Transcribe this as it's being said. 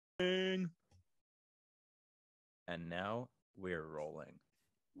And now we're rolling.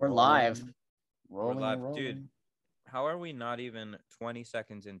 We're live. We're live. Dude, how are we not even 20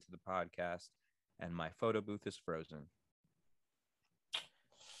 seconds into the podcast and my photo booth is frozen?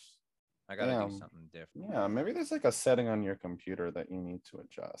 I gotta do something different. Yeah, maybe there's like a setting on your computer that you need to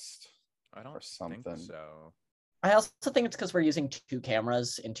adjust. I don't think so. I also think it's because we're using two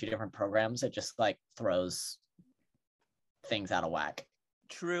cameras in two different programs. It just like throws things out of whack.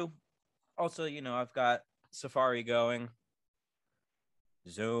 True. Also, you know, I've got Safari going,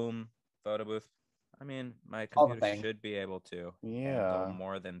 Zoom, photo booth. I mean, my computer should be able to handle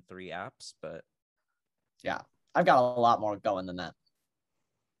more than 3 apps, but yeah, I've got a lot more going than that.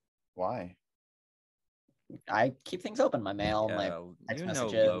 Why? I keep things open. My mail, my text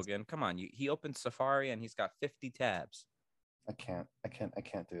messages. Logan, come on. He opened Safari and he's got 50 tabs. I can't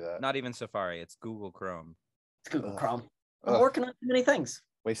do that. Not even Safari. It's Google Chrome. It's Google Chrome. I'm working on too many things.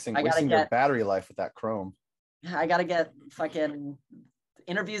 Wasting your battery life with that Chrome. I gotta get fucking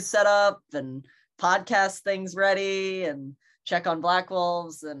interviews set up and podcast things ready and check on Black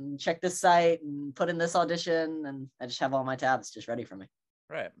Wolves and check this site and put in this audition, and I just have all my tabs just ready for me.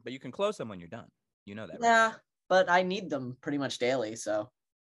 Right, but you can close them when you're done. You know that, right? Yeah, but I need them pretty much daily, so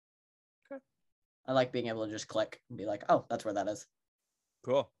okay. I like being able to just click and be like, oh, that's where that is.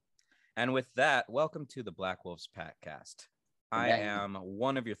 Cool. And with that, welcome to the Black Wolves Packcast. I am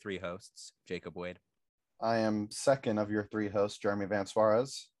one of your 3 hosts, Jacob Wade. I am second of your 3 hosts, Jeremy Van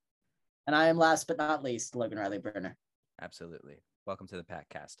Suarez. And I am last but not least, Logan Riley Brenner. Absolutely. Welcome to the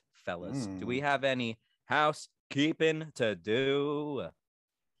Packcast, fellas. Do we have any housekeeping to do?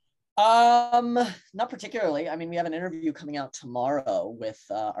 Not particularly. I mean, we have an interview coming out tomorrow with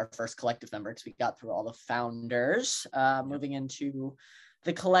our first collective member because we got through all the founders, moving into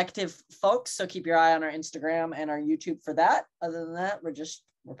the collective folks. So keep your eye on our Instagram and our YouTube for that. Other than that,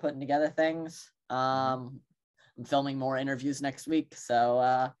 we're putting together things. I'm filming more interviews next week,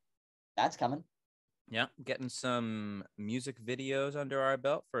 so that's coming. Yeah, getting some music videos under our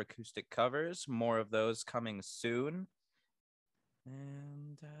belt for acoustic covers. More of those coming soon.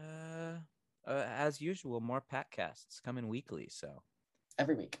 And as usual, more Packcasts coming weekly. So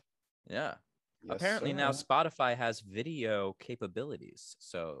every week. Yeah. Yes, apparently now Spotify has video capabilities.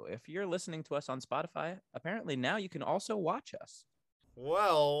 So if you're listening to us on Spotify, apparently now you can also watch us.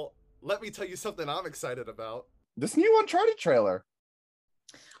 Well, let me tell you something I'm excited about. This new Uncharted trailer.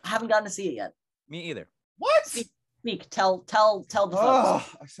 I haven't gotten to see it yet. Me either. What? Speak. Tell the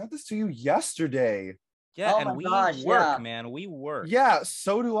folks. I sent this to you yesterday. Yeah, and we work, man. We work. Yeah,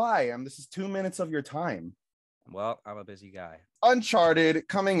 so do I. This is 2 minutes of your time. Well, I'm a busy guy. Uncharted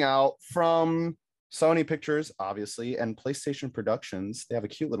coming out from Sony Pictures, obviously, and PlayStation Productions. They have a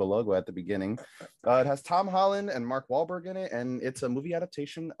cute little logo at the beginning. It has Tom Holland and Mark Wahlberg in it, and it's a movie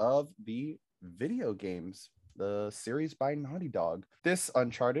adaptation of the video games, the series by Naughty Dog. This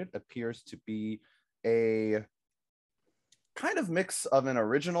Uncharted appears to be a kind of mix of an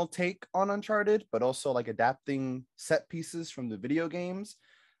original take on Uncharted, but also like adapting set pieces from the video games.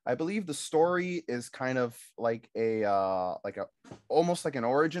 I believe the story is kind of like a almost like an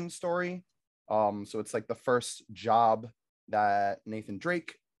origin story. So it's like the first job that Nathan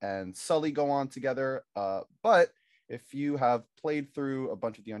Drake and Sully go on together. But if you have played through a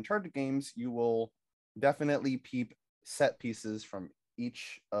bunch of the Uncharted games, you will definitely peep set pieces from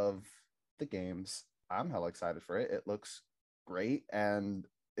each of the games. I'm hella excited for it. It looks great, and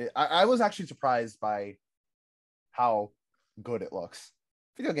I was actually surprised by how good it looks.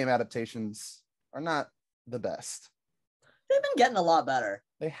 Video game adaptations are not the best. They've been getting a lot better.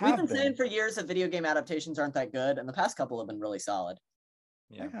 We've been saying for years that video game adaptations aren't that good, and the past couple have been really solid.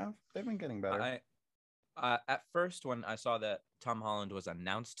 Yeah, they've been getting better. At first, when I saw that Tom Holland was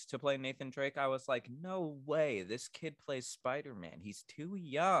announced to play Nathan Drake, I was like, no way, this kid plays Spider-Man. He's too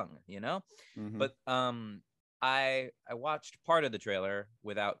young, you know? Mm-hmm. But I watched part of the trailer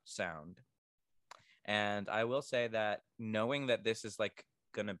without sound. And I will say that knowing that this is like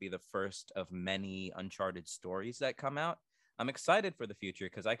going to be the first of many Uncharted stories that come out, I'm excited for the future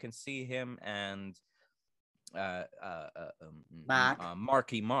because I can see him and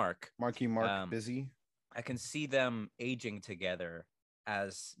Marky Mark busy. I can see them aging together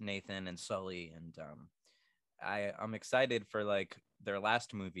as Nathan and Sully, and I'm excited for like their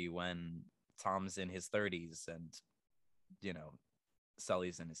last movie when Tom's in his 30s and you know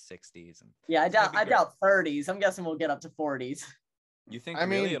Sully's in his 60s. And yeah, I doubt 30s. I'm guessing we'll get up to 40s. You think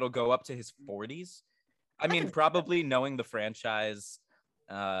really it'll go up to his 40s? I mean, probably knowing the franchise,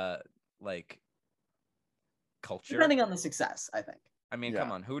 like culture. Depending on the success, I think. I mean,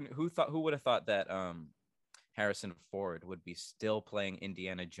 come on, who would have thought that Harrison Ford would be still playing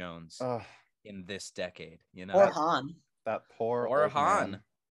Indiana Jones Ugh, in this decade, you know? Or Han. that poor Or old Han. man.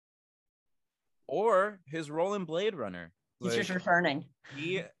 Or his role in Blade Runner. He's just Like, returning.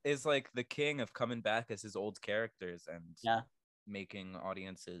 he is like the king of coming back as his old characters and making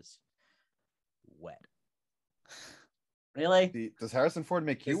audiences wet. Really? Does Harrison Ford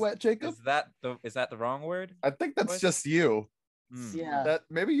make you wet, Jacob? Is that the wrong word? I think that's Boys? just you. Yeah. That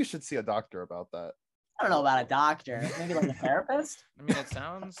maybe you should see a doctor about that. I don't know about a doctor. Maybe like a therapist. I mean, it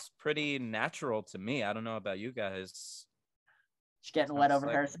sounds pretty natural to me. I don't know about you guys. Just getting wet over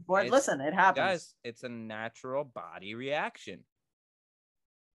like Harrison Ford. Listen, it happens. Guys, it's a natural body reaction.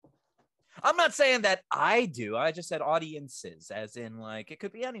 I'm not saying that I do. I just said audiences, as in like it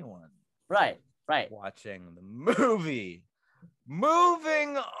could be anyone. Right. Watching the movie.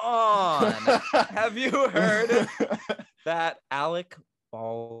 Moving on. Have you heard that Alec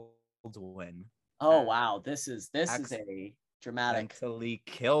Baldwin? Oh wow, this is a dramatic. Mentally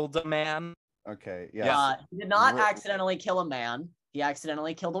killed a man. Okay, yeah. He did not accidentally kill a man. He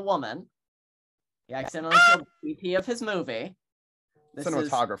accidentally killed a woman. He accidentally killed the VP of his movie.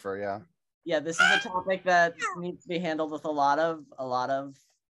 Cinematographer, yeah. This is a topic that needs to be handled with a lot of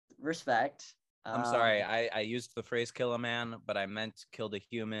respect. I'm sorry, I used the phrase kill a man, but I meant killed a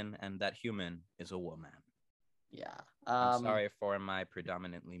human, and that human is a woman. Yeah. I'm sorry for my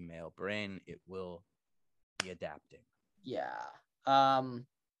predominantly male brain. It will be adapting. Yeah.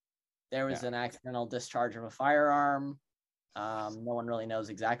 There was an accidental discharge of a firearm. No one really knows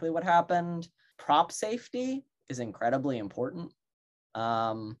exactly what happened. Prop safety is incredibly important.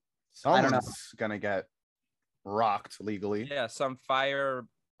 Someone's gonna get rocked legally. Yeah,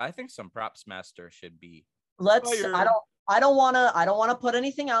 I think some props master should be. I don't want to put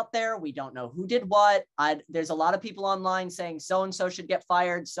anything out there. We don't know who did what. There's a lot of people online saying so and so should get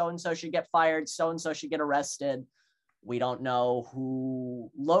fired, so and so should get fired, so and so should get arrested. We don't know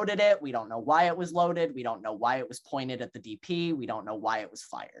who loaded it. We don't know why it was loaded. We don't know why it was pointed at the DP. We don't know why it was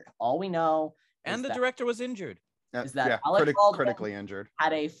fired. All we know and the director was injured. Is that Alec Baldwin critically injured.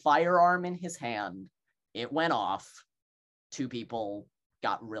 Had a firearm in his hand. It went off. 2 people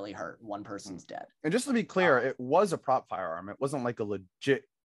got really hurt. 1 person's dead. And just to be clear, it was a prop firearm. It wasn't like a legit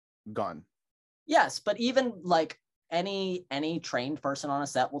gun. Yes, but even like any trained person on a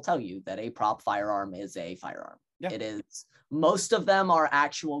set will tell you that a prop firearm is a firearm. Yeah. It is. Most of them are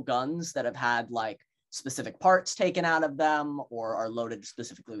actual guns that have had like specific parts taken out of them or are loaded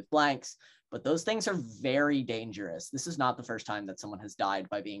specifically with blanks. But those things are very dangerous. This is not the first time that someone has died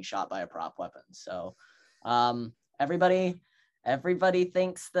by being shot by a prop weapon. So everybody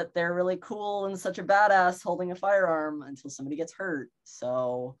thinks that they're really cool and such a badass holding a firearm until somebody gets hurt.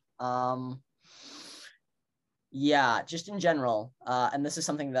 So yeah, just in general. And this is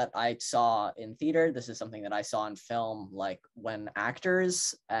something that I saw in theater. This is something that I saw in film, like when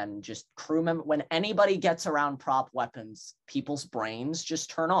actors and just crew members, when anybody gets around prop weapons, people's brains just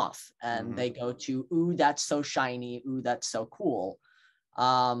turn off and they go to, ooh, that's so shiny. Ooh, that's so cool.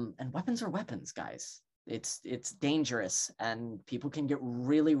 And weapons are weapons, guys. It's dangerous and people can get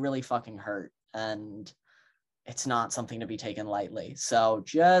really, really fucking hurt. And it's not something to be taken lightly. So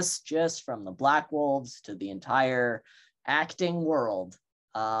just from the Black Wolves to the entire acting world,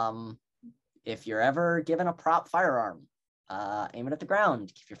 if you're ever given a prop firearm, aim it at the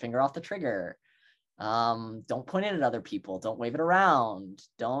ground, keep your finger off the trigger. Don't point it at other people. Don't wave it around.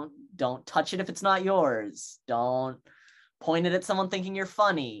 Don't touch it if it's not yours. Don't point it at someone thinking you're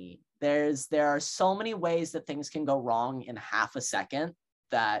funny. There are so many ways that things can go wrong in half a second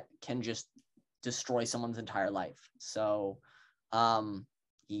that can just destroy someone's entire life. So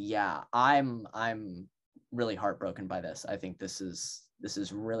yeah, I'm really heartbroken by this. I think this is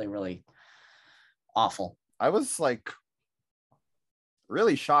really, really awful. I was like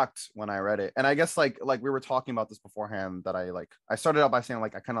really shocked when I read it. And I guess like we were talking about this beforehand, that I started out by saying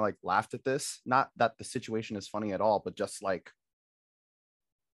like I kind of like laughed at this. Not that the situation is funny at all, but just like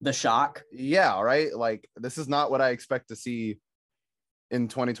the shock. Yeah, right. Like this is not what I expect to see in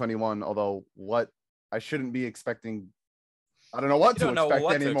 2021, although what I shouldn't be expecting, I don't know what to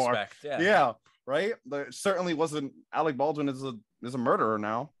expect anymore. Yeah, right. There certainly wasn't. Alec Baldwin is a murderer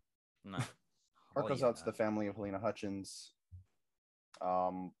now. No. Heart goes out to the family of Helena Hutchins,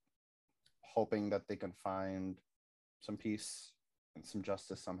 hoping that they can find some peace and some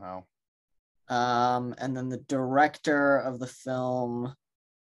justice somehow. And then the director of the film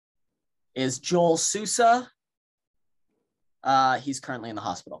is Joel Sousa. He's currently in the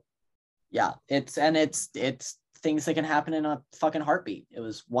hospital. Yeah, it's things that can happen in a fucking heartbeat. It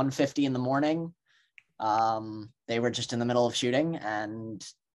was 1:50 in the morning. They were just in the middle of shooting and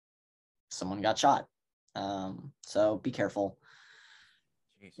someone got shot. So be careful.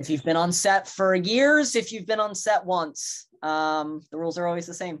 Jeez. If you've been on set for years, if you've been on set once, the rules are always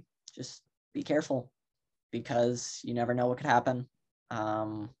the same. Just be careful because you never know what could happen.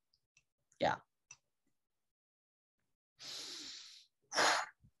 Yeah.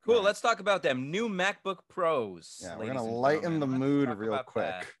 Cool. Let's talk about them new MacBook Pros. Yeah, we're ladies gonna and lighten the gentlemen. Let's mood talk real about quick.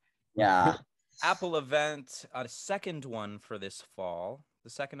 that. Yeah. Apple event, a second one for this fall. The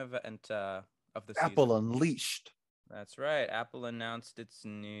second event of the season. Apple Unleashed. That's right. Apple announced its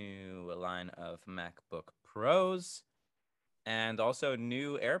new line of MacBook Pros and also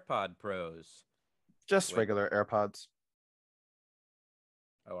new AirPod Pros. Just regular AirPods.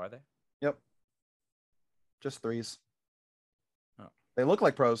 Oh, are they? Yep. Just 3s. Oh. They look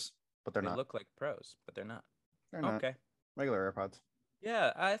like Pros, but they're They not. look like Pros, but they're not. They're not. Okay. Regular AirPods.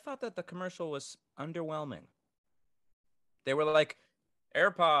 Yeah, I thought that the commercial was underwhelming. They were like,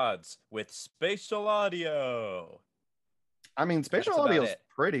 AirPods with spatial audio. I mean, spatial That's about audio is it.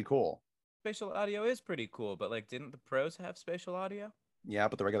 pretty cool. Spatial audio is pretty cool, but like, didn't the Pros have spatial audio? Yeah,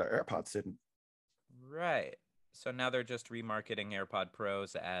 but the regular AirPods didn't. Right. So now they're just remarketing AirPod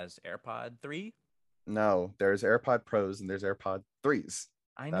Pros as AirPod 3? No, there's AirPod Pros and there's AirPod 3s.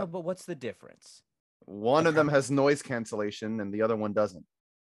 I know, but what's the difference? One of them has noise cancellation and the other one doesn't.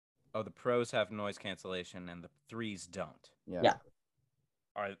 Oh, the Pros have noise cancellation and the 3s don't. Yeah.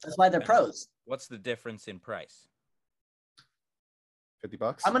 All right. That's why they're And Pros. What's the difference in price?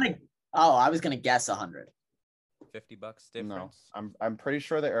 $50? I was gonna guess 100. $50 No, difference? I'm pretty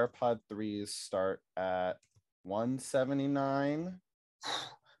sure the AirPod 3s start at 179.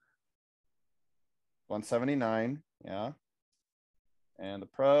 179, yeah. And the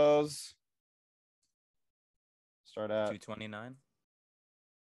Pros start at 229.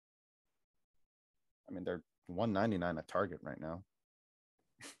 I mean, they're 199 at Target right now.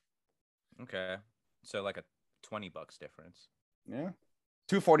 Okay. So like a $20 difference. Yeah.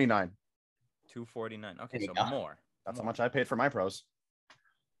 249. 249. Okay, There you so go. more. That's how much I paid for my Pros.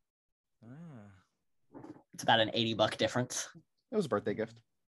 Ah. It's about an $80 difference. It was a birthday gift.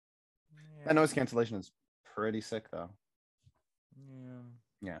 Yeah. That noise cancellation is pretty sick though. Yeah.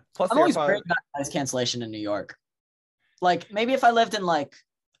 Yeah. Plus I'm the always AirPod, worried about noise cancellation in New York. Like maybe if I lived in like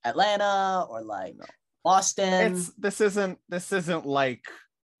Atlanta or like Boston. this isn't like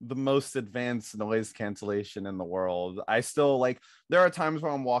the most advanced noise cancellation in the world. I still like there are times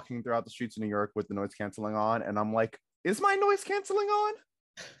where I'm walking throughout the streets of New York with the noise canceling on and I'm like, is my noise canceling on?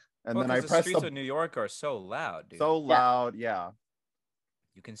 And Well, then I 'cause press the streets of New York are so loud, dude. so loud, yeah.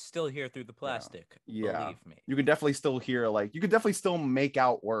 You can still hear through the plastic. Yeah. Believe me. You can definitely still hear like you can definitely still make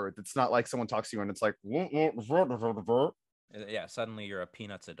out words. It's not like someone talks to you and it's like Yeah, suddenly you're a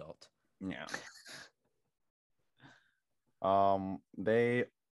Peanuts adult. yeah. They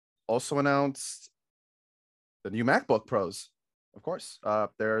also announced the new MacBook Pros. Of course,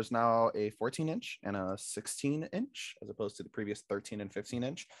 there's now a 14-inch and a 16-inch as opposed to the previous 13 and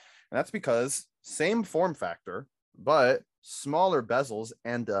 15-inch, and that's because same form factor, but smaller bezels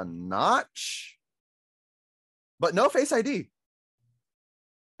and a notch, but no Face ID.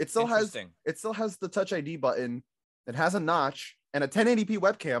 It still has the Touch ID button. It has a notch and a 1080p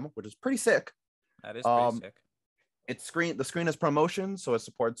webcam, which is pretty sick. That is pretty sick. The screen is ProMotion, so it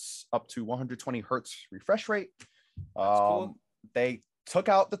supports up to 120 hertz refresh rate. That's cool. They took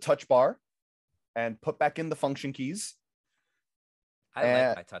out the touch bar and put back in the function keys. I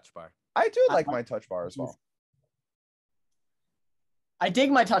like my touch bar. I do like my touch bar as well. I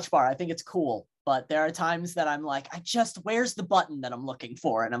dig my touch bar. I think it's cool, but there are times that I'm like, where's the button that I'm looking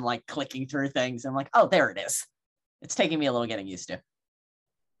for? And I'm like clicking through things. And I'm like, oh, there it is. It's taking me a little getting used to.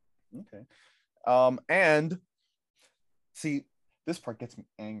 Okay. And see, this part gets me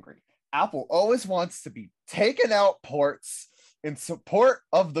angry. Apple always wants to be taking out ports in support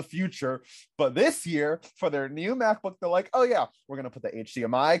of the future, but this year for their new MacBook, they're like, oh yeah, we're gonna put the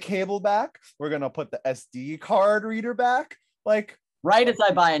HDMI cable back, we're gonna put the SD card reader back. Like right as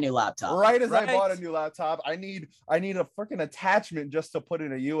I buy a new laptop. Right as I bought a new laptop, I need a freaking attachment just to put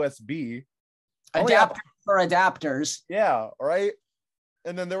in a USB. Adapter for adapters. Yeah, right.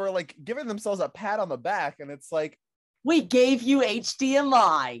 And then they were like giving themselves a pat on the back, and it's like, we gave you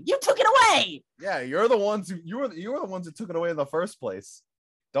HDMI. You took it away. Yeah, you're the ones who you were the ones who took it away in the first place.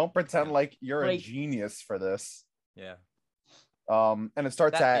 Don't pretend like you're a genius for this. Yeah. And it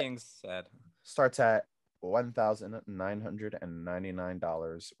starts that being said, at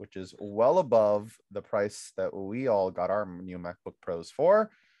 $1,999, which is well above the price that we all got our new MacBook Pros for.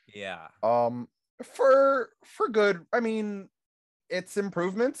 Yeah. For good. I mean, its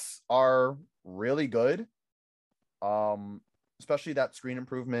improvements are really good. Especially that screen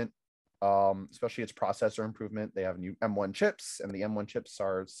improvement. especially its processor improvement. They have new M1 chips, and the M1 chips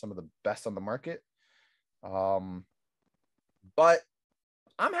are some of the best on the market. But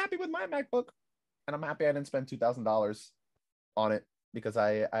I'm happy with my MacBook, and I'm happy I didn't spend $2,000 on it because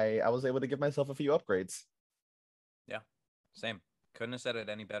I was able to give myself a few upgrades. Yeah, same. Couldn't have said it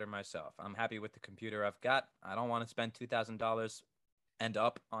any better myself. I'm happy with the computer I've got. I don't want to spend $2,000 and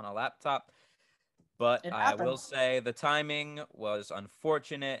up on a laptop, but I will say the timing was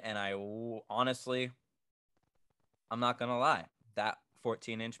unfortunate, and honestly, I'm not gonna lie, that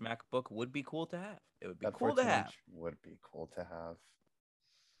 14-inch MacBook would be cool to have. It would be cool to have. Would be cool to have.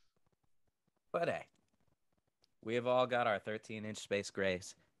 But hey, we have all got our 13-inch Space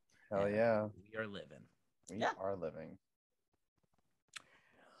Grays. Hell yeah. We are living. We are living.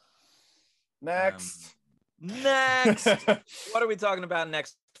 Next. What are we talking about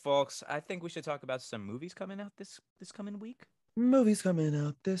next, folks? I think we should talk about some movies coming out this coming week. Movies coming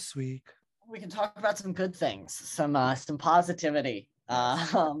out this week. We can talk about some good things, some positivity.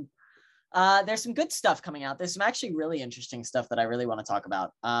 Yes. There's some good stuff coming out. There's some actually really interesting stuff that I really want to talk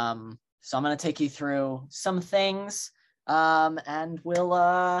about. So I'm going to take you through some things, and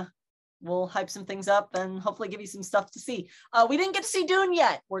we'll hype some things up and hopefully give you some stuff to see. We didn't get to see Dune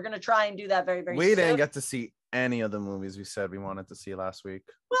yet. We're going to try and do that very, very soon. We didn't get to see any of the movies we said we wanted to see last week.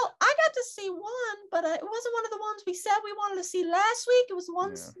 Well, I got to see one, but it wasn't one of the ones we said we wanted to see last week. It was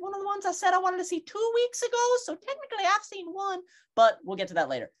one of the ones I said I wanted to see 2 weeks ago. So technically I've seen one, but we'll get to that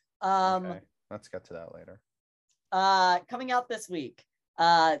later. Okay, let's get to that later. Coming out this week,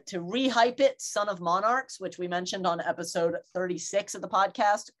 to rehype it, Son of Monarchs, which we mentioned on episode 36 of the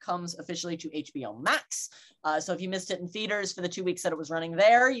podcast, comes officially to HBO Max. So if you missed it in theaters for the 2 weeks that it was running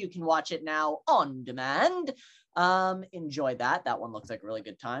there, you can watch it now on demand. Enjoy that. That one looks like a really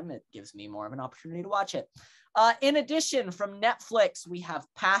good time. It gives me more of an opportunity to watch it. In addition, from Netflix, we have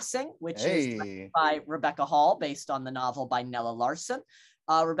Passing, which is by Rebecca Hall, based on the novel by Nella Larson.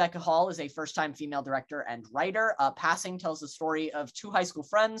 Rebecca Hall is a first-time female director and writer. Passing tells the story of two high school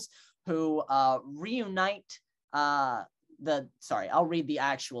friends who reunite. I'll read the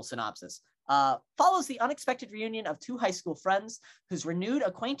actual synopsis. Follows the unexpected reunion of two high school friends whose renewed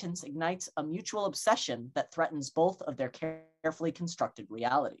acquaintance ignites a mutual obsession that threatens both of their carefully constructed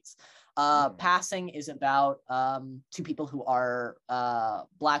realities. Passing is about two people who are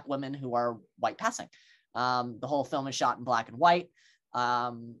Black women who are white passing. The whole film is shot in black and white.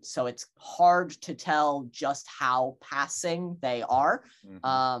 So it's hard to tell just how passing they are.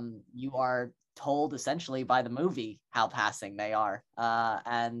 You are told essentially by the movie how passing they are,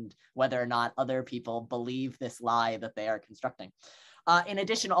 and whether or not other people believe this lie that they are constructing. In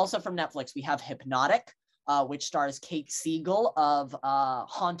addition, also from Netflix, we have Hypnotic, which stars Kate Siegel of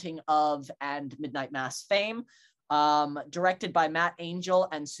Haunting of and Midnight Mass fame. Directed by Matt Angel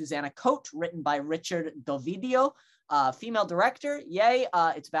and Susanna Coate, written by Richard Dovidio. Female director, yay.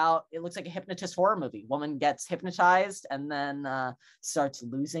 It looks like a hypnotist horror movie. Woman gets hypnotized and then starts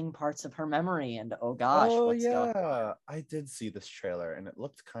losing parts of her memory, and oh gosh, what's going on? I did see this trailer and it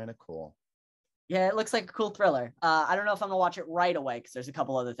looked kind of cool. Yeah, it looks like a cool thriller. I don't know if I'm gonna watch it right away because there's a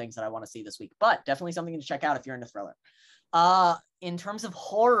couple other things that I want to see this week, but definitely something to check out if you're into thriller. In terms of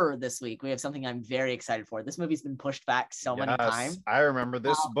horror this week, we have something I'm very excited for. This movie's been pushed back so many times. I remember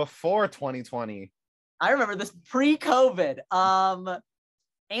this before 2020. I remember this pre-COVID.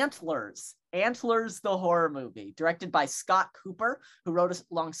 Antlers, the horror movie, directed by Scott Cooper, who wrote it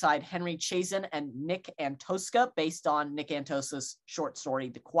alongside Henry Chazen and Nick Antosca, based on Nick Antosca's short story,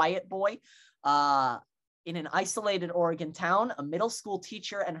 The Quiet Boy. In an isolated Oregon town, a middle school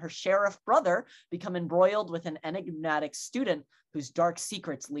teacher and her sheriff brother become embroiled with an enigmatic student whose dark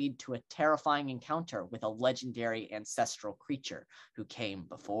secrets lead to a terrifying encounter with a legendary ancestral creature who came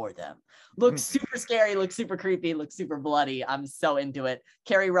before them. Looks super scary, looks super creepy, looks super bloody. I'm so into it.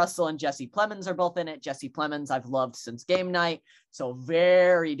 Kerry Russell and Jesse Plemons are both in it. Jesse Plemons I've loved since Game Night, so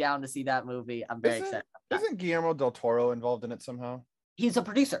very down to see that movie. I'm very excited. Isn't Guillermo del Toro involved in it somehow? He's a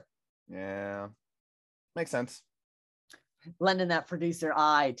producer. Yeah. Makes sense. Lending that producer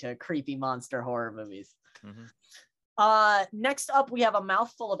eye to creepy monster horror movies. Next up, we have A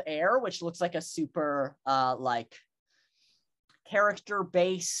Mouthful of Air, which looks like a super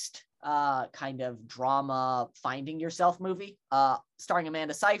character-based kind of drama finding yourself movie, starring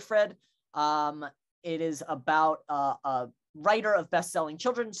Amanda Seyfried. It is about a writer of best-selling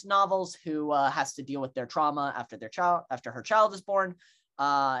children's novels who has to deal with their trauma after her child is born.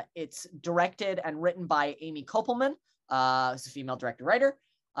 It's directed and written by Amy Kopelman, who's a female director-writer,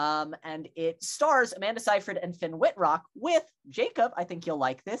 and it stars Amanda Seyfried and Finn Wittrock with Jacob, I think you'll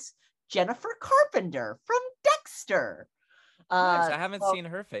like this, Jennifer Carpenter from Dexter. Nice. I haven't well, seen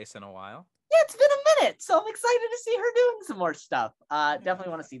her face in a while. yeah, it's been a minute, so I'm excited to see her doing some more stuff. Definitely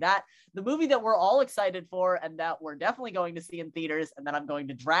want to see that. The movie that we're all excited for and that we're definitely going to see in theaters and that I'm going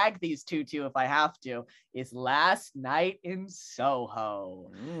to drag these two to if I have to is Last Night in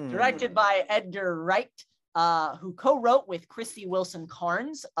Soho. Directed by Edgar Wright, who co-wrote with Christy Wilson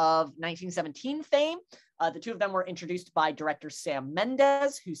Carnes of 1917 fame. The two of them were introduced by director Sam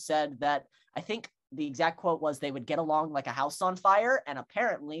Mendes, who said that, I think the exact quote was, they would get along like a house on fire, and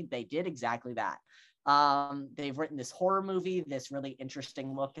apparently they did exactly that. They've written this horror movie, this really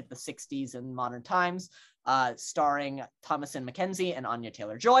interesting look at the 60s and modern times, starring Thomasin McKenzie and Anya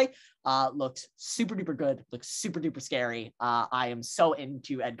Taylor-Joy. Looks super duper good, looks super duper scary. I am so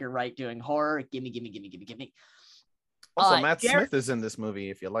into Edgar Wright doing horror. Gimme. Also, Matt Smith is in this movie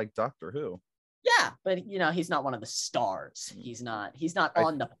if you like Doctor Who. Yeah, but you know, he's not one of the stars. He's not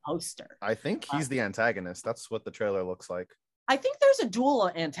on the poster. I think he's the antagonist. That's what the trailer looks like. I think there's a dual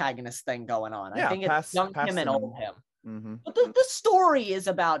antagonist thing going on. Yeah, I think it's young him and old him. Mm-hmm. But the story is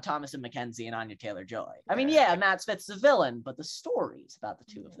about Thomasin McKenzie and Anya Taylor-Joy. I mean, yeah, Matt Smith's the villain, but the story is about the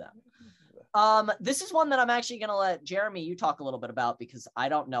two of them. This is one that I'm actually going to let Jeremy, you talk a little bit about, because I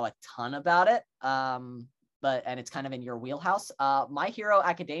don't know a ton about it. And it's kind of in your wheelhouse. My Hero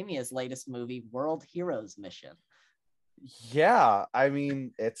Academia's latest movie, World Heroes Mission. Yeah, I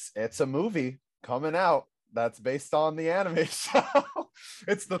mean, it's a movie coming out that's based on the anime show.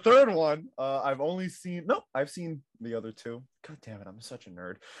 It's the third one. I've seen the other two. God damn it, I'm such a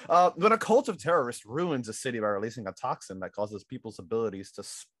nerd. When a cult of terrorists ruins a city by releasing a toxin that causes people's abilities to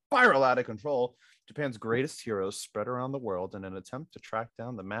spiral out of control, Japan's greatest heroes spread around the world in an attempt to track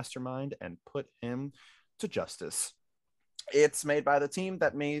down the mastermind and put him to justice. It's made by the team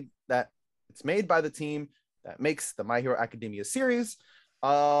that makes the My Hero Academia series.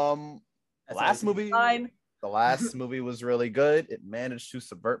 The last movie was really good. It managed to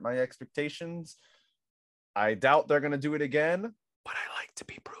subvert my expectations. I doubt they're gonna do it again, but I like to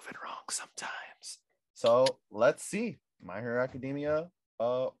be proven wrong sometimes. So let's see. My Hero Academia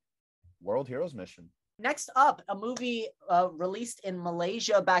World Heroes Mission. Next up, a movie released in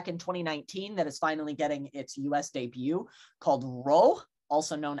Malaysia back in 2019 that is finally getting its US debut, called Ro,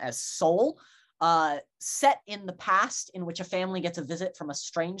 also known as Soul, set in the past, in which a family gets a visit from a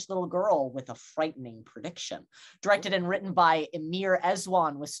strange little girl with a frightening prediction. Directed and written by Emir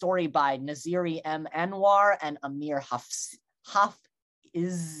Ezwan, with story by Naziri M. Anwar and Amir Hafizi.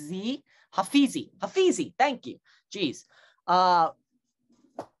 Thank you. Jeez.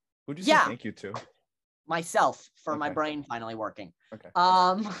 Who'd you say thank you to? Myself, for my brain finally working. Okay.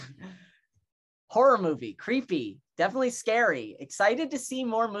 Horror movie, creepy, definitely scary. Excited to see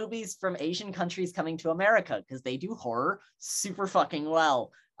more movies from Asian countries coming to America, because they do horror super fucking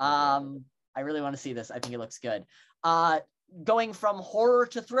well. I really want to see this. I think it looks good. Going from horror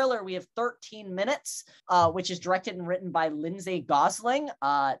to thriller, we have 13 Minutes, which is directed and written by Lindsay Gosling,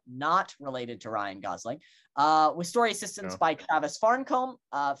 not related to Ryan Gosling, with story assistance by Travis Farncombe,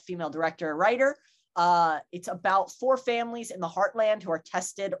 female director, writer. It's about 4 families in the heartland who are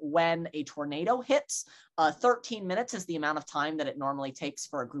tested when a tornado hits. 13 minutes is the amount of time that it normally takes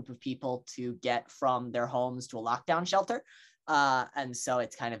for a group of people to get from their homes to a lockdown shelter. And so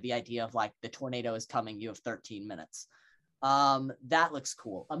it's kind of the idea of like, the tornado is coming, you have 13 minutes. That looks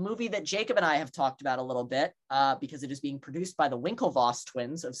cool. A movie that Jacob and I have talked about a little bit, because it is being produced by the Winklevoss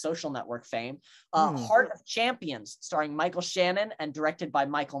twins of Social Network fame. Heart of Champions, starring Michael Shannon and directed by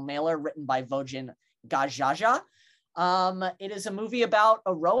Michael Mailer, written by Vojin Gajaja. It is a movie about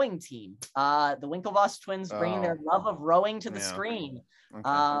a rowing team. The Winklevoss twins bringing their love of rowing to the screen.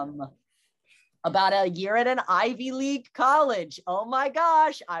 Okay. About a year at an Ivy League college. Oh my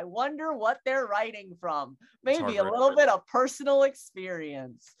gosh, I wonder what they're writing from. Maybe a little bit of personal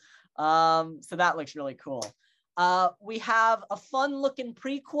experience. So that looks really cool. We have a fun looking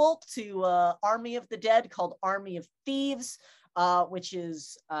prequel to Army of the Dead called Army of Thieves, which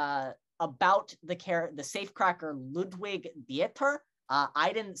is about the safecracker Ludwig Dieter.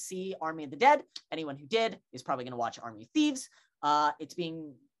 I didn't see Army of the Dead. Anyone who did is probably going to watch Army of Thieves.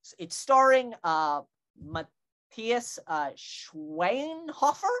 It's starring Matthias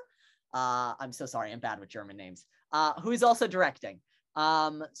Schweinhofer. I'm so sorry, I'm bad with German names. Who's also directing.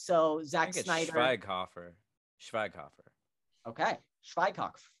 So Zack Snyder. Schweighofer. Okay,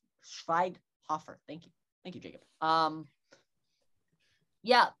 Schweighofer. Thank you, Jacob.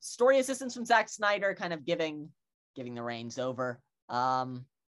 Yeah, story assistance from Zack Snyder, kind of giving the reins over.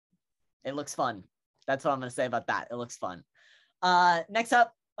 It looks fun. That's what I'm going to say about that. It looks fun. Next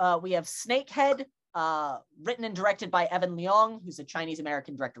up, we have Snakehead, written and directed by Evan Leong, who's a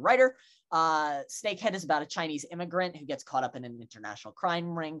Chinese-American director-writer. Snakehead is about a Chinese immigrant who gets caught up in an international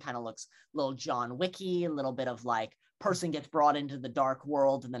crime ring, kind of looks a little John Wicky, a little bit of like person gets brought into the dark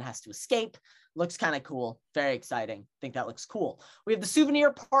world and then has to escape. Looks kind of cool. Very exciting. Think that looks cool. We have The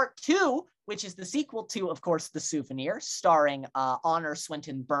Souvenir Part 2, which is the sequel to, of course, The Souvenir, starring Honor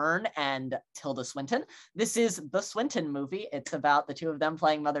Swinton Byrne and Tilda Swinton. This is the Swinton movie. It's about the two of them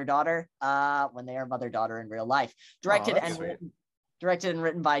playing mother-daughter when they are mother-daughter in real life. Directed and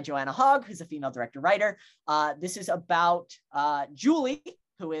written by Joanna Hogg, who's a female director-writer. This is about Julie,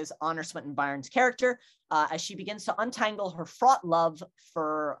 who is Honor Swinton Byrne's character, as she begins to untangle her fraught love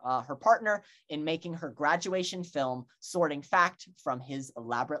for her partner in making her graduation film, sorting fact from his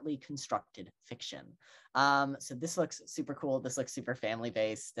elaborately constructed fiction. So this looks super cool. This looks super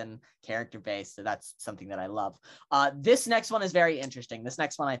family-based and character-based, so that's something that I love. This next one is very interesting. This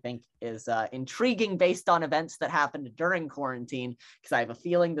next one, I think, is intriguing based on events that happened during quarantine, because I have a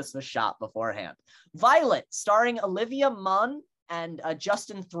feeling this was shot beforehand. Violet, starring Olivia Munn and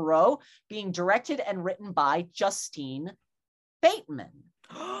Justin Theroux, being directed and written by Justine Bateman,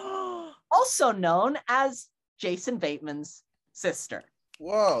 also known as Jason Bateman's sister.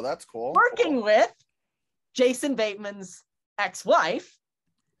 Whoa, that's cool. Working with Jason Bateman's ex-wife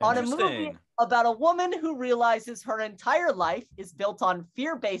on a movie about a woman who realizes her entire life is built on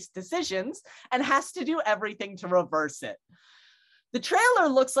fear-based decisions and has to do everything to reverse it. The trailer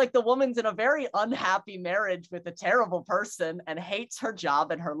looks like the woman's in a very unhappy marriage with a terrible person and hates her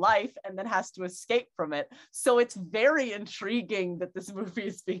job and her life and then has to escape from it. So it's very intriguing that this movie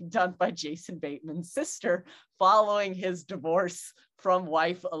is being done by Jason Bateman's sister following his divorce from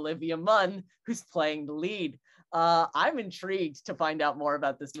wife Olivia Munn, who's playing the lead. I'm intrigued to find out more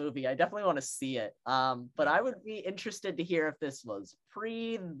about this movie. I definitely want to see it. But I would be interested to hear if this was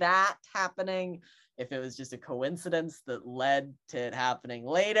pre that happening, if it was just a coincidence that led to it happening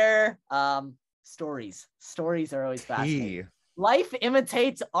later. Stories are always fascinating. Life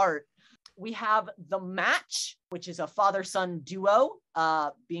imitates art. We have The Match, which is a father-son duo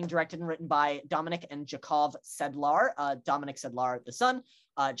being directed and written by Dominic and Jakov Sedlar. Dominic Sedlar, the son,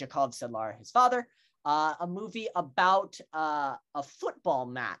 Jakov Sedlar, his father. A movie about a football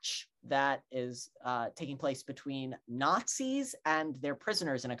match that is taking place between Nazis and their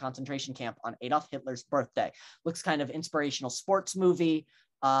prisoners in a concentration camp on Adolf Hitler's birthday. Looks kind of inspirational sports movie.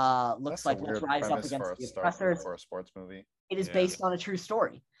 Looks like Let's Rise Up Against the Oppressors. For a sports movie. It is based on a true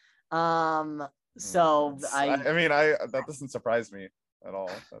story. So that doesn't surprise me at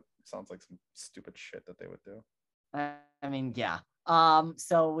all. That sounds like some stupid shit that they would do. I mean, yeah.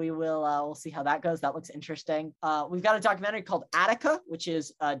 So we'll see how that goes. That looks interesting. We've got a documentary called Attica, which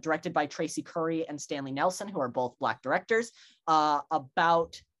is directed by Tracy Curry and Stanley Nelson, who are both Black directors,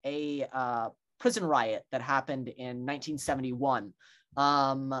 about a prison riot that happened in 1971.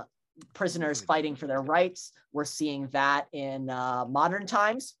 Prisoners fighting for their rights. We're seeing that in modern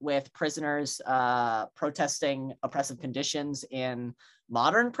times with prisoners protesting oppressive conditions in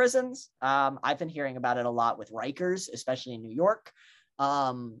modern prisons. I've been hearing about it a lot with Rikers, especially in New York.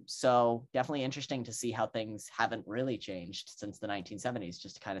 So definitely interesting to see how things haven't really changed since the 1970s,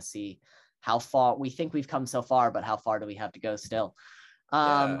 just to kind of see how far we think we've come so far, but how far do we have to go still?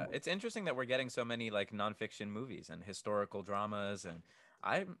 Yeah, it's interesting that we're getting so many like nonfiction movies and historical dramas, and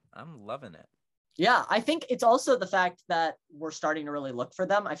I'm loving it. Yeah, I think it's also the fact that we're starting to really look for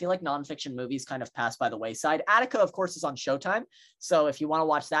them. I feel like nonfiction movies kind of pass by the wayside. Attica, of course, is on Showtime. So if you want to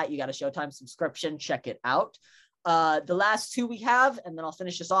watch that, you got a Showtime subscription. Check it out. The last two we have, and then I'll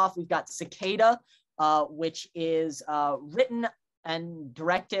finish this off. We've got Cicada, which is written and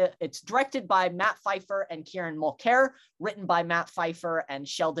directed. It's directed by Matt Pfeiffer and Kieran Mulcair, written by Matt Pfeiffer and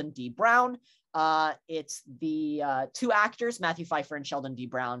Sheldon D. Brown. It's the two actors, Matthew Pfeiffer and Sheldon D.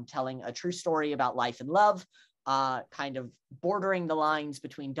 Brown, telling a true story about life and love, kind of bordering the lines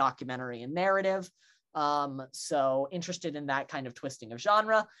between documentary and narrative. So interested in that kind of twisting of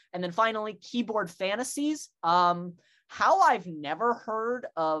genre. And then finally, Keyboard Fantasies. How I've never heard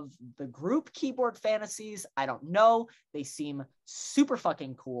of the group Keyboard Fantasies, I don't know. They seem super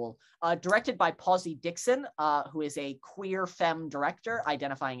fucking cool. Directed by Pawsey Dixon, who is a queer femme director,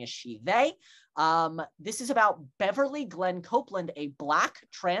 identifying as she, they. This is about Beverly Glenn Copeland, a Black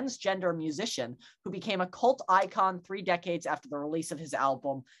transgender musician who became a cult icon 3 decades after the release of his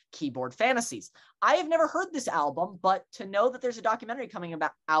album, Keyboard Fantasies. I have never heard this album, but to know that there's a documentary coming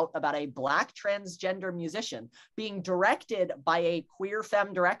out about a Black transgender musician being directed by a queer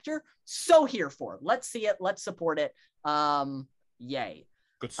femme director, so here for it. Let's see it. Let's support it. Yay.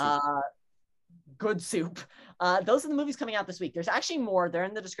 Good stuff. good soup. Those are the movies coming out this week. There's actually more. They're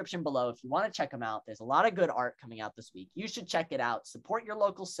in the description below if you want to check them out. There's a lot of good art coming out this week. You should check it out. Support your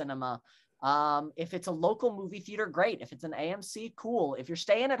local cinema. If it's a local movie theater, great. If it's an AMC, cool. If you're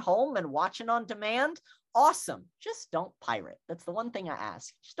staying at home and watching on demand, awesome. Just don't pirate. That's the one thing I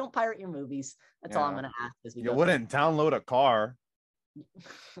ask. Just don't pirate your movies. That's all I'm going to ask. As we you wouldn't download a car.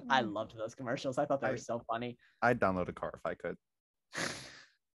 I loved those commercials. I thought they were so funny. I'd download a car if I could.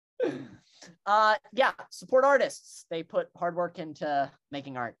 Yeah, support artists. They put hard work into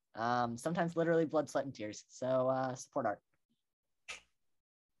making art. Sometimes literally blood, sweat, and tears. So support art.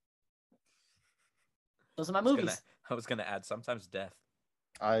 Those are my movies. I was gonna add sometimes death.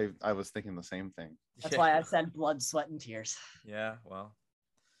 I was thinking the same thing. That's why I said blood, sweat, and tears. Yeah, well,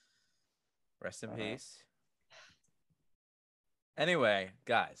 rest in peace. Anyway,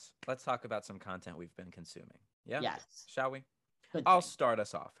 guys, let's talk about some content we've been consuming. Yeah? Yes. Shall we? Good I'll thing. start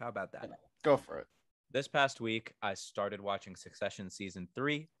us off. How about that? Go for it. This past week, I started watching Succession season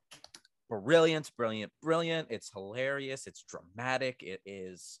 3. Brilliant, brilliant, brilliant. It's hilarious. It's dramatic. It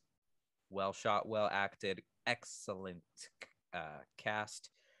is well shot, well acted, excellent cast.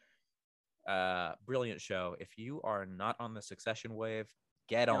 Brilliant show. If you are not on the Succession wave,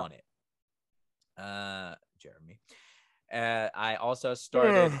 get on it. Jeremy. I also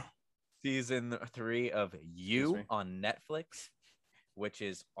started season 3 of You on Netflix, which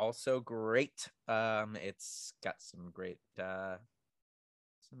is also great. It's got some great, it's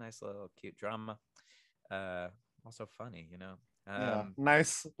a nice little cute drama. Also funny, you know.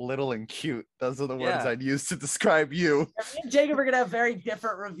 Nice, little, and cute. Those are the words I'd use to describe You. Me and Jacob are gonna have very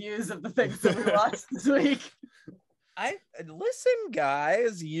different reviews of the things that we watched this week. Listen,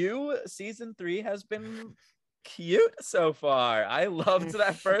 guys. You season 3 has been cute so far. I loved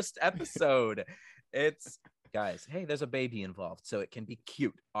that first episode. It's guys. Hey, there's a baby involved, so it can be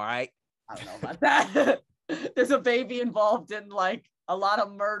cute. All right. I don't know about that. There's a baby involved in like a lot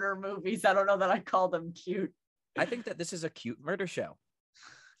of murder movies. I don't know that I call them cute. I think that this is a cute murder show.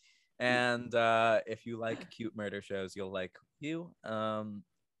 And if you like cute murder shows, you'll like You.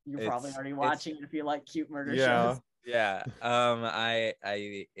 You're probably already watching it if you like cute murder shows. Yeah.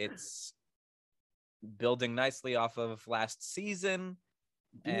 It's building nicely off of last season.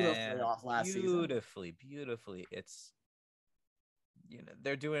 Beautifully. It's, you know,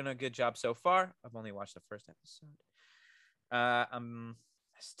 they're doing a good job so far. I've only watched the first episode. I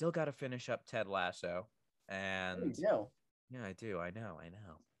still got to finish up Ted Lasso. And yeah, I do. I know.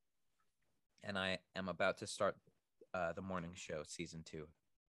 And I am about to start the morning show season 2.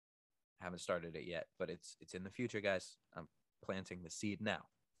 I haven't started it yet, but it's in the future, guys. I'm planting the seed now.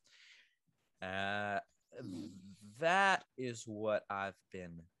 That is what I've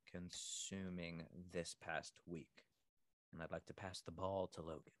been consuming this past week. And I'd like to pass the ball to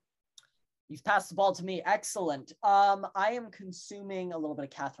Logan. You've passed the ball to me. Excellent. I am consuming a little bit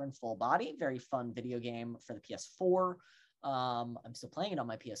of Catherine Full Body, very fun video game for the PS4. I'm still playing it on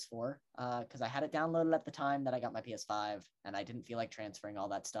my PS4 because I had it downloaded at the time that I got my PS5 and I didn't feel like transferring all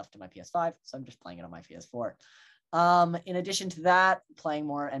that stuff to my PS5. So I'm just playing it on my PS4. In addition to that, playing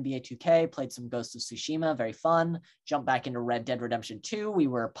more NBA 2K, played some Ghost of Tsushima, very fun. Jumped back into Red Dead Redemption 2. We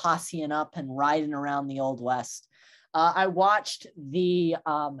were posseing up and riding around the Old West. I watched the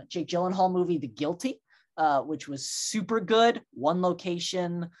Jake Gyllenhaal movie, The Guilty, which was super good. One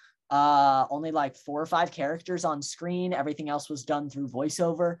location, only like 4 or 5 characters on screen. Everything else was done through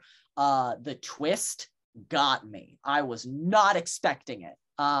voiceover. The twist got me. I was not expecting it.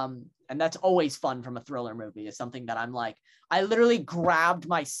 And that's always fun from a thriller movie, is something that I'm like, I literally grabbed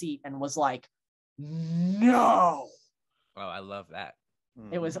my seat and was like, no. Oh, I love that.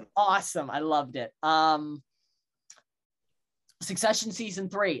 It was awesome. I loved it. Succession season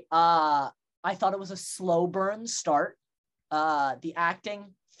 3. I thought it was a slow burn start. The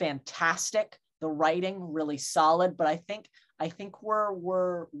acting, fantastic. The writing, really solid. But I think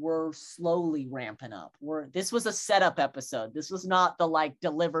we're slowly ramping up. This was a setup episode. This was not the like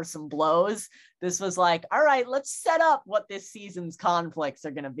deliver some blows. This was like, all right, let's set up what this season's conflicts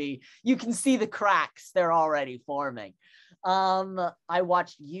are gonna be. You can see the cracks; they're already forming. I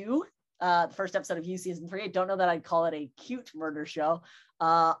watched You. The first episode of You season 3. I don't know that I'd call it a cute murder show.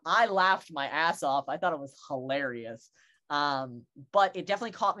 I laughed my ass off. I thought it was hilarious. But it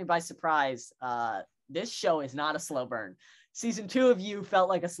definitely caught me by surprise. This show is not a slow burn. Season 2 of You felt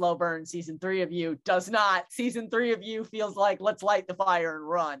like a slow burn. Season 3 of You does not. Season 3 of You feels like let's light the fire and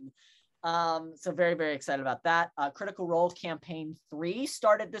run. So very, very excited about that. Critical Role Campaign 3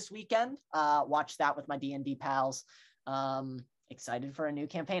 started this weekend. Watched that with my D&D pals. Excited for a new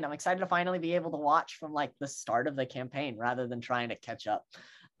campaign. I'm excited to finally be able to watch from like the start of the campaign rather than trying to catch up.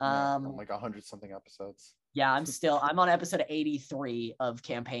 Like 100 something episodes. Yeah, I'm on episode 83 of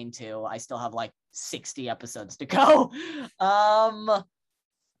campaign 2. I still have like 60 episodes to go.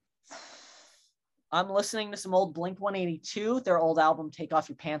 I'm listening to some old Blink 182, their old album Take Off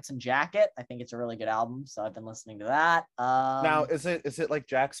Your Pants and Jacket. I think it's a really good album, so I've been listening to that. Now, is it like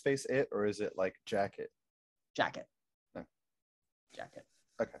Jack Space It, or is it like Jacket? Jacket. No. Jacket.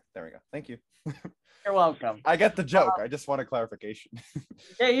 Okay, there we go. Thank you. You're welcome. I get the joke. I just want a clarification.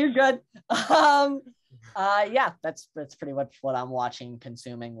 Yeah, you're good. Yeah, that's pretty much what I'm watching,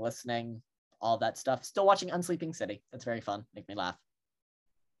 consuming, listening, all that stuff. Still watching Unsleeping City. That's very fun. Make me laugh.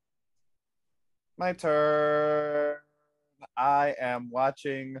 My turn. I am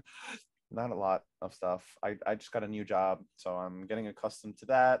watching not a lot of stuff. I just got a new job, so I'm getting accustomed to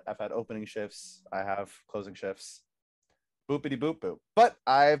that. I've had opening shifts. I have closing shifts. Boopity boop boop. But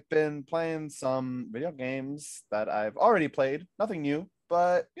I've been playing some video games that I've already played. Nothing new,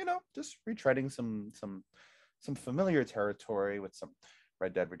 but just retreading some familiar territory with some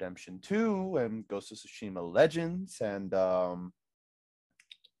Red Dead Redemption 2 and Ghost of Tsushima Legends, and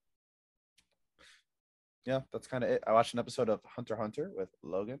yeah, that's kind of it. I watched an episode of Hunter x Hunter with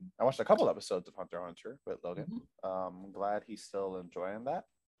Logan. I watched a couple episodes of Hunter x Hunter with Logan. I'm glad he's still enjoying that.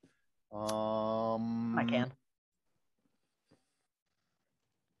 I can.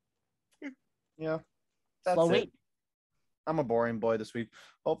 Yeah, that's Slow it. week. I'm a boring boy this week.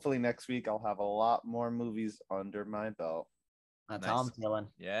 Hopefully next week I'll have a lot more movies under my belt. That's how I'm feeling.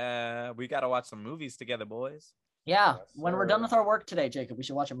 Yeah, we got to watch some movies together, boys. Yeah, Yes, when we're sir. done with our work today, Jacob, we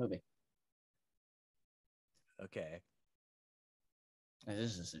should watch a movie. Okay.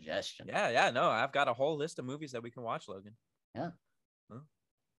 This is a suggestion. Yeah, no, I've got a whole list of movies that we can watch, Logan. Yeah.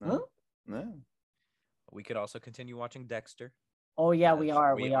 No. We could also continue watching Dexter. Oh yeah, we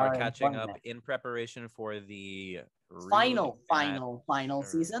are. We are catching up in preparation for the final really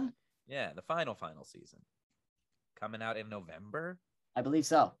season. Yeah, the final season coming out in November. I believe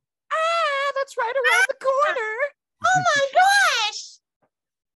so. That's right around the corner. Oh my gosh!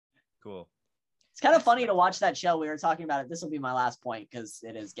 Cool. It's kind of funny to watch that show. We were talking about it. This will be my last point because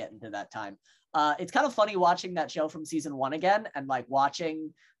it is getting to that time. It's kind of funny watching that show from season 1 again, and like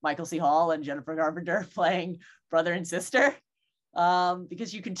watching Michael C. Hall and Jennifer Garner playing brother and sister,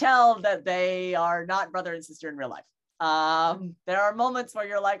 because you can tell that they are not brother and sister in real life. There are moments where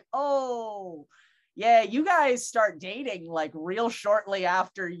you're like, oh, yeah, you guys start dating like real shortly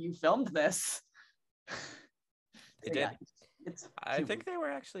after you filmed this. They did. I think they were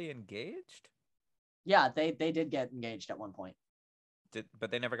actually engaged. Yeah, they did get engaged at one point.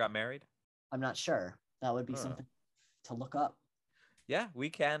 But they never got married? I'm not sure. That would be something to look up. Yeah, we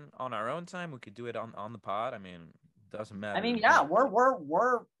can on our own time. We could do it on the pod. I mean, doesn't matter. I mean, yeah,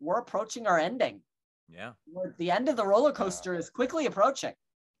 we're approaching our ending. Yeah. The end of the roller coaster is quickly approaching.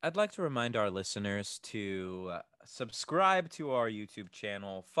 I'd like to remind our listeners to subscribe to our YouTube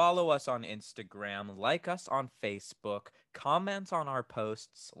channel, follow us on Instagram, like us on Facebook, comment on our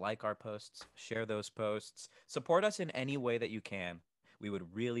posts, like our posts, share those posts, support us in any way that you can. We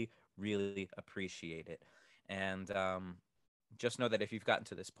would really, really appreciate it. And just know that if you've gotten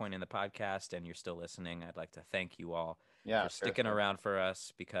to this point in the podcast and you're still listening, I'd like to thank you all for sticking around for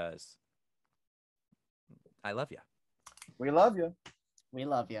us, because I love you. We love you. We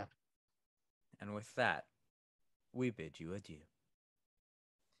love you. And with that, we bid you adieu.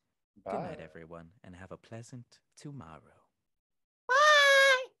 Bye. Good night, everyone, and have a pleasant tomorrow.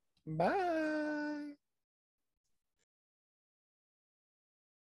 Bye. Bye.